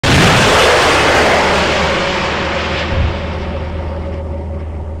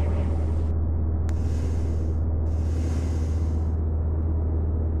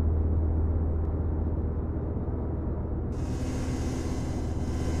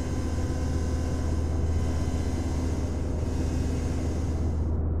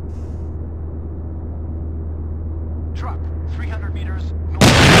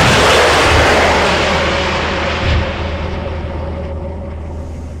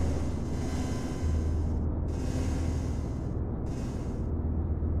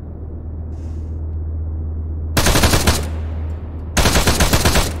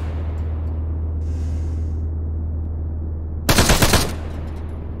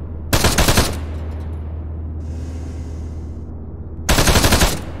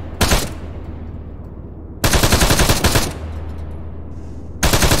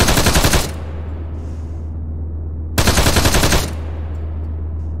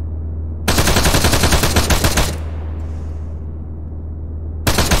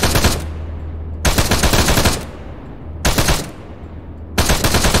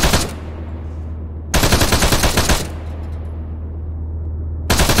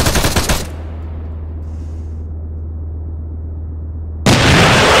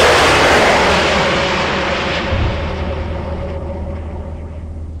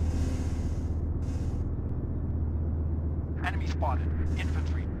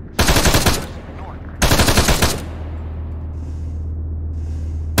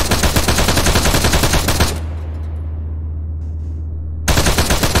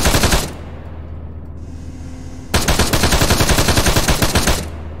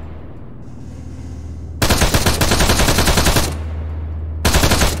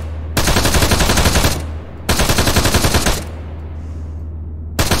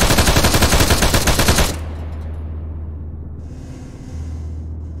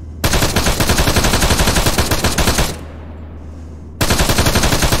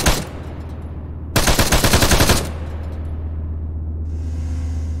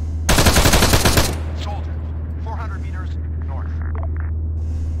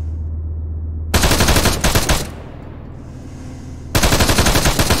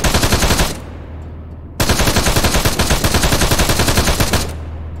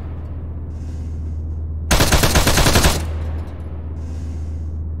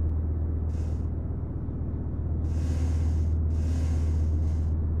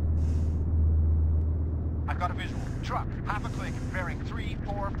Truck, half a click, bearing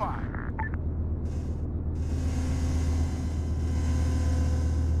 345.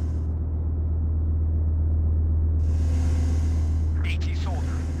 AT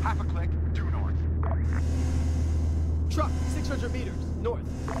soldier, half a click, due north. Truck, 600 meters, north.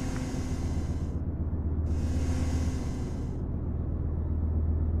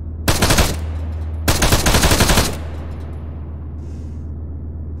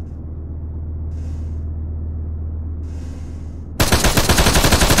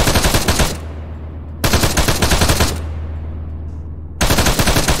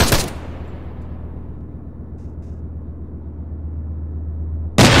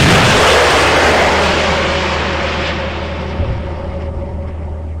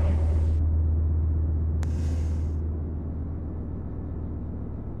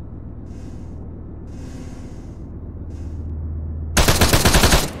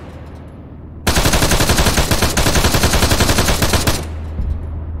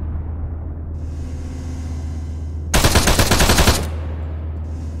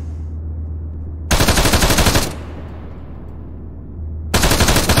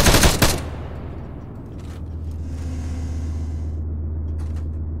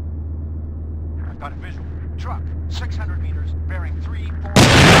 Got a visual. Truck, 600 meters, bearing 345.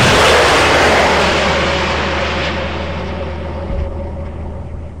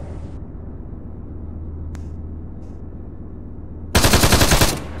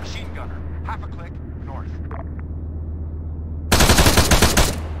 Machine gunner, half a click, north.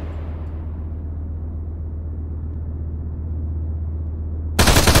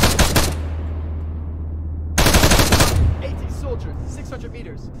 AT soldier, 600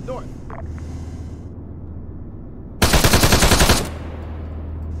 meters, north.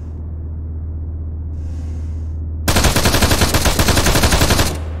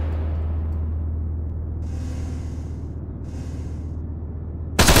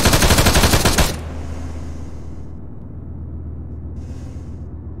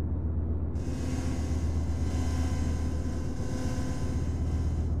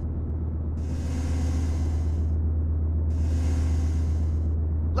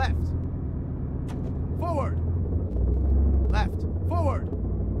 Left. Forward. Left. Forward.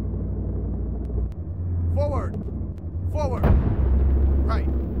 Forward. Forward. Right.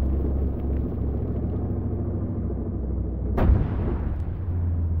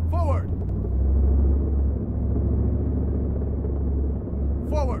 Forward.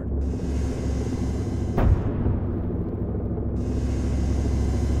 Forward.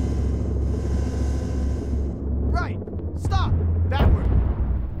 Right. Stop. Backward.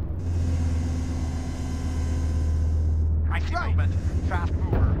 I see movement. Fast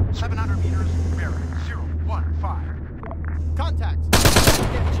mover. 700 meters. Bearing 015. Contact.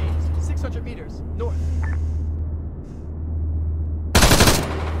 FGs. 600 meters. North.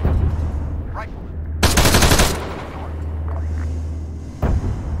 Rifleman. North.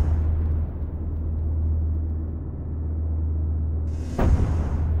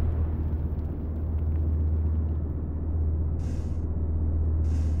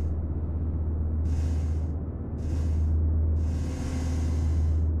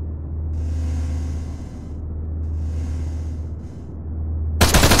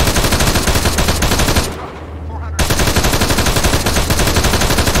 Truck, 400.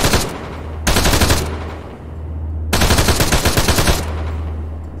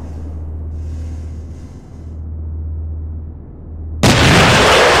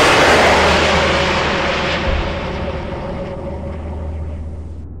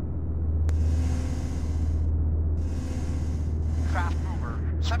 Fast mover.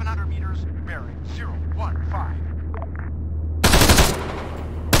 700 meters. Bearing 015.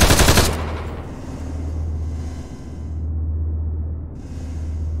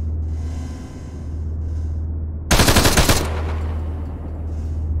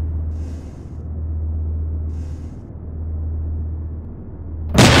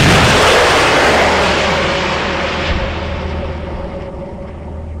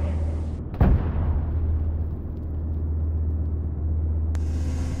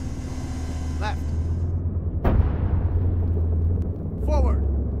 Left. Forward.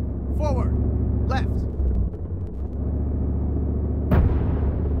 Forward. Left.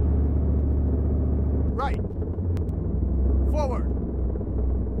 Right. Forward.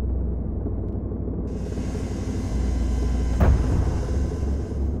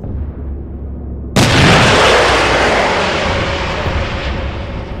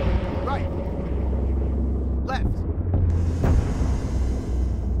 Right. Left.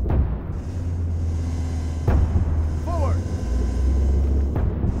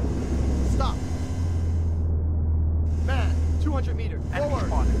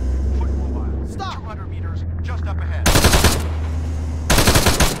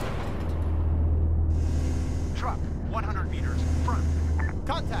 100 meters, front.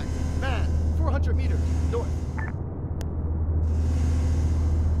 Contact. Man. 400 meters. North.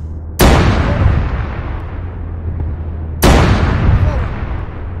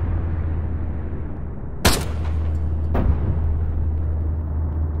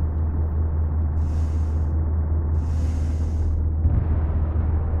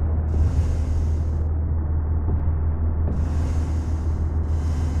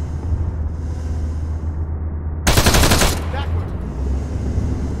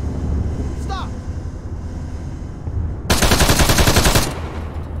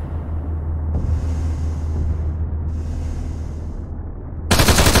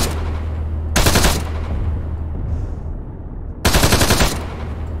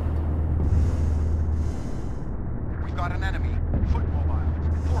 Got an enemy. Foot mobile.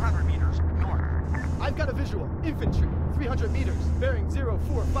 400 meters north. I've got a visual. Infantry. 300 meters. Bearing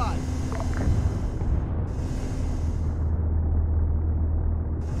 045.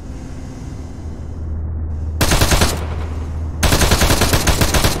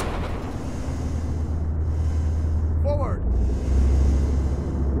 Forward.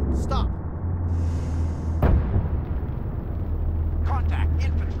 Stop. Contact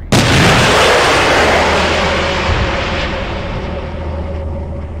infantry.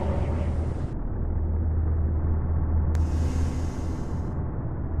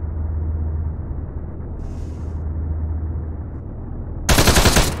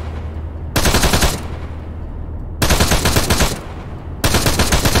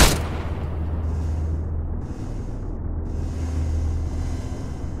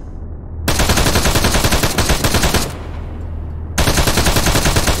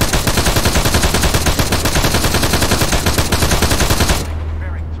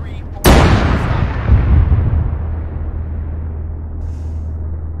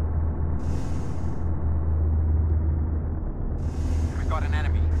 Got an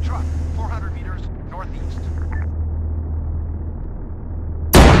enemy. Truck. 400 meters northeast.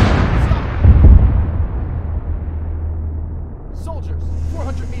 Stop. Soldiers.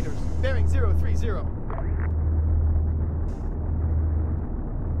 400 meters. Bearing 030.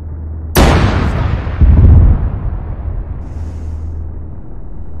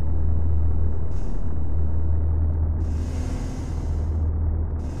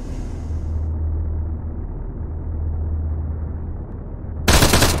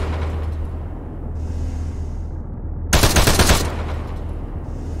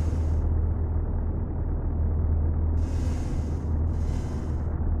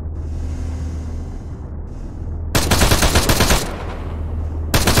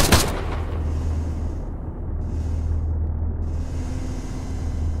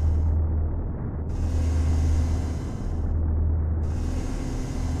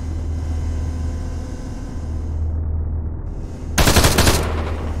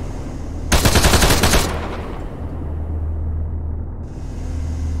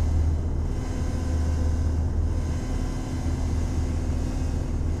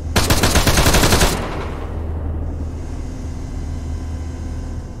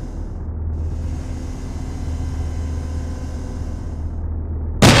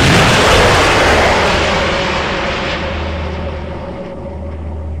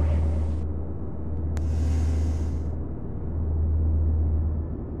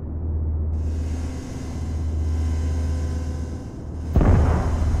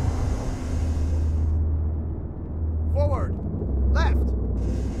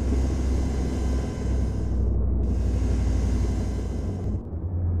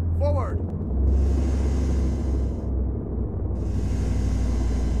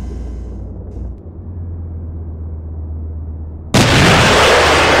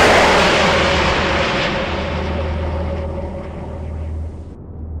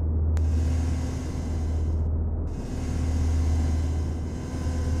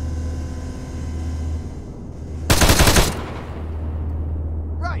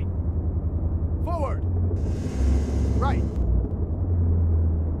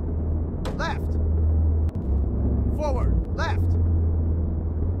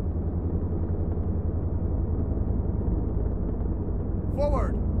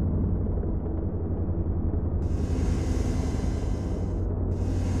 Forward!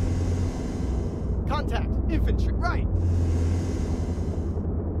 Contact! Infantry! Right!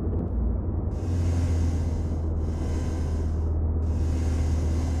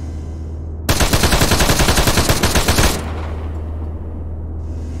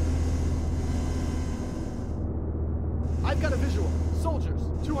 I've got a visual. Soldiers,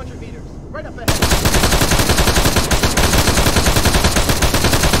 200 meters. Right up ahead.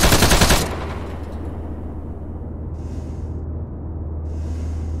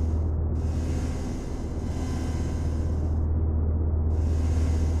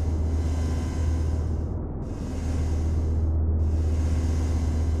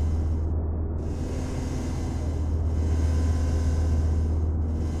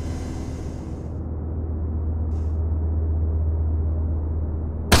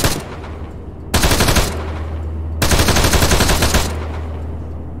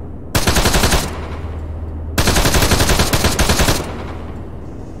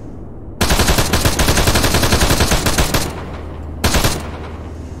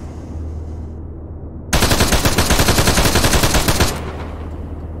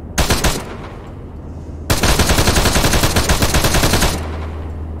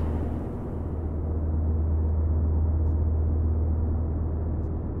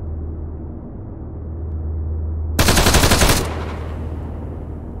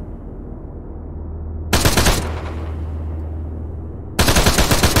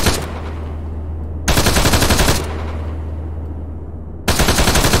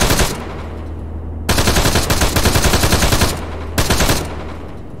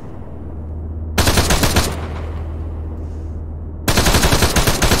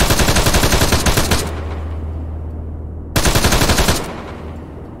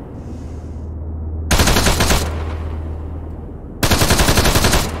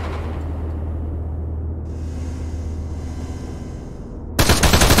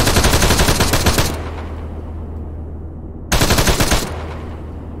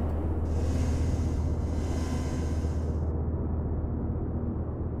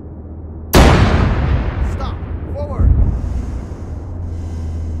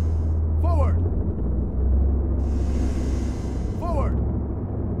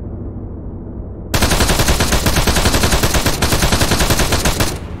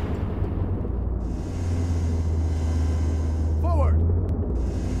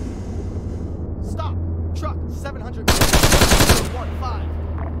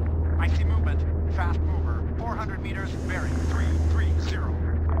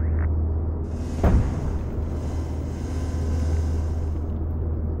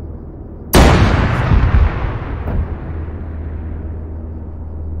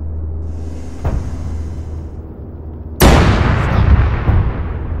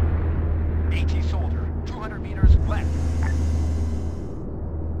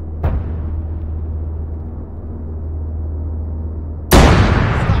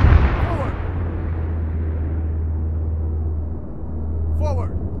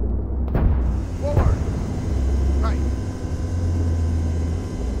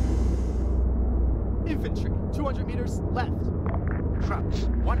 left. Trucks,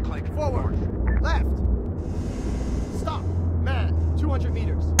 1 click. Forward. Left. Stop. Man, 200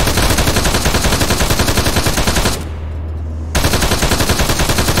 meters.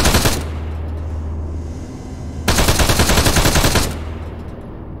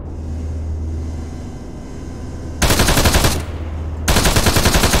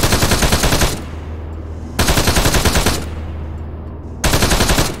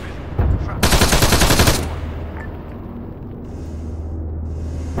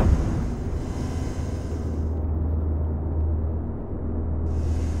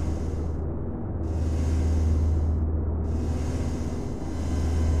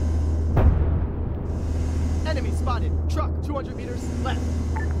 Enemy spotted. Truck, 200 meters left.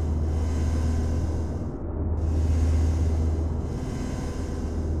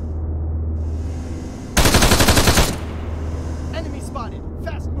 Enemy spotted.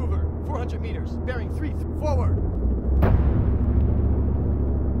 Fast mover, 400 meters, bearing 3 forward.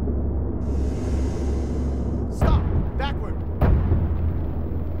 Stop. Backward.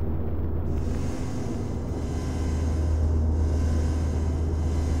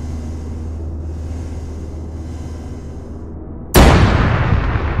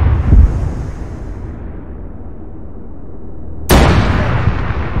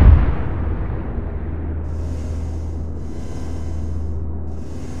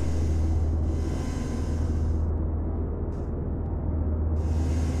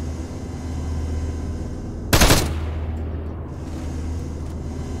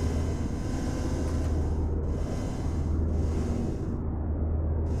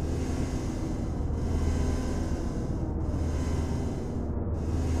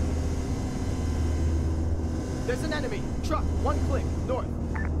 There's an enemy. Truck, 1 click, north.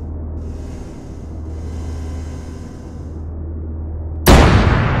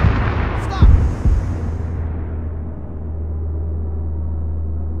 Stop!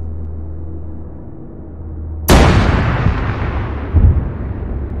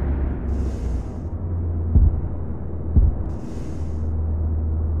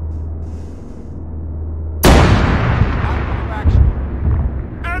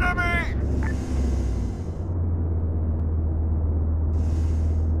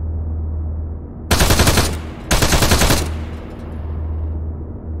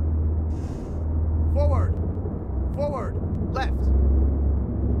 Forward. Forward. Left.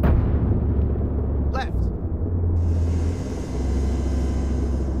 Left.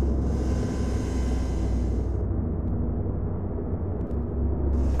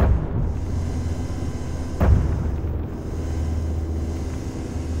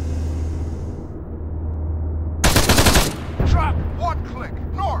 Truck, 1 click.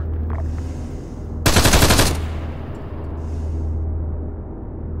 North.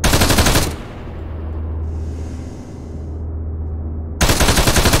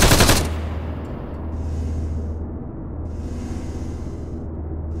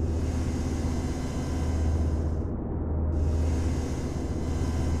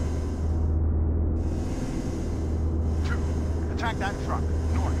 Attack that truck.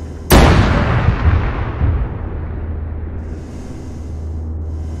 North.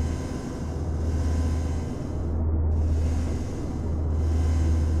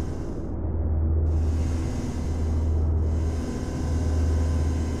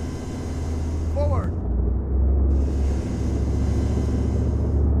 Forward.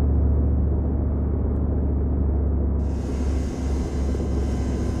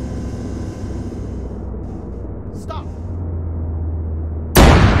 Stop.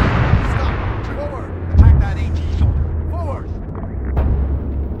 Stop. Forward. Attack that AT soldier. Forward.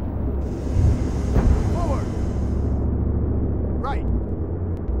 Forward. Right.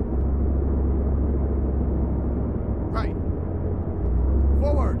 Right.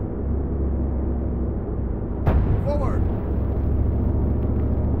 Forward. Forward.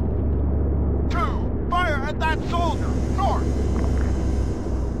 2, fire at that soldier. North.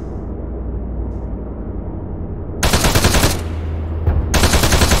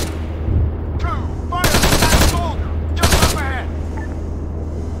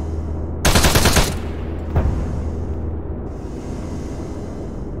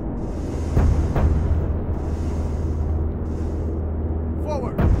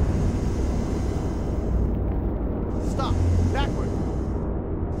 Forward. Stop. Backward.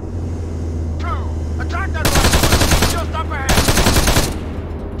 2, attack that rifle. Just up ahead.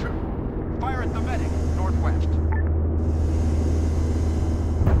 2, fire at the medic. Northwest.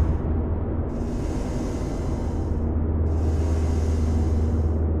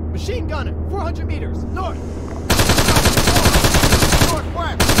 Machine gunner, 400 meters, north.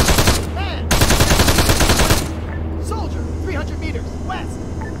 Northwest. Man! Soldier! West!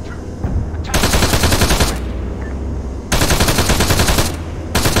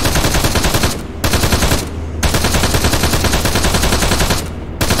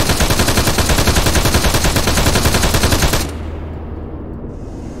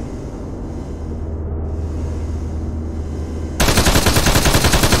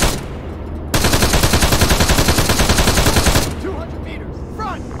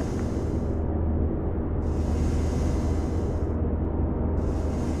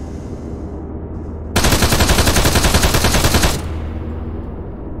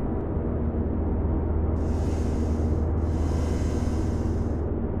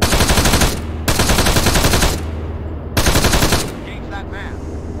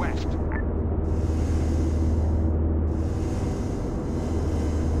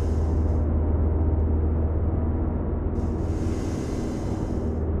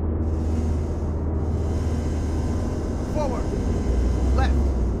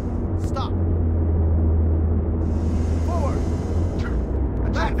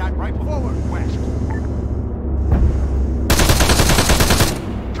 Attack! That rifle. Forward. West.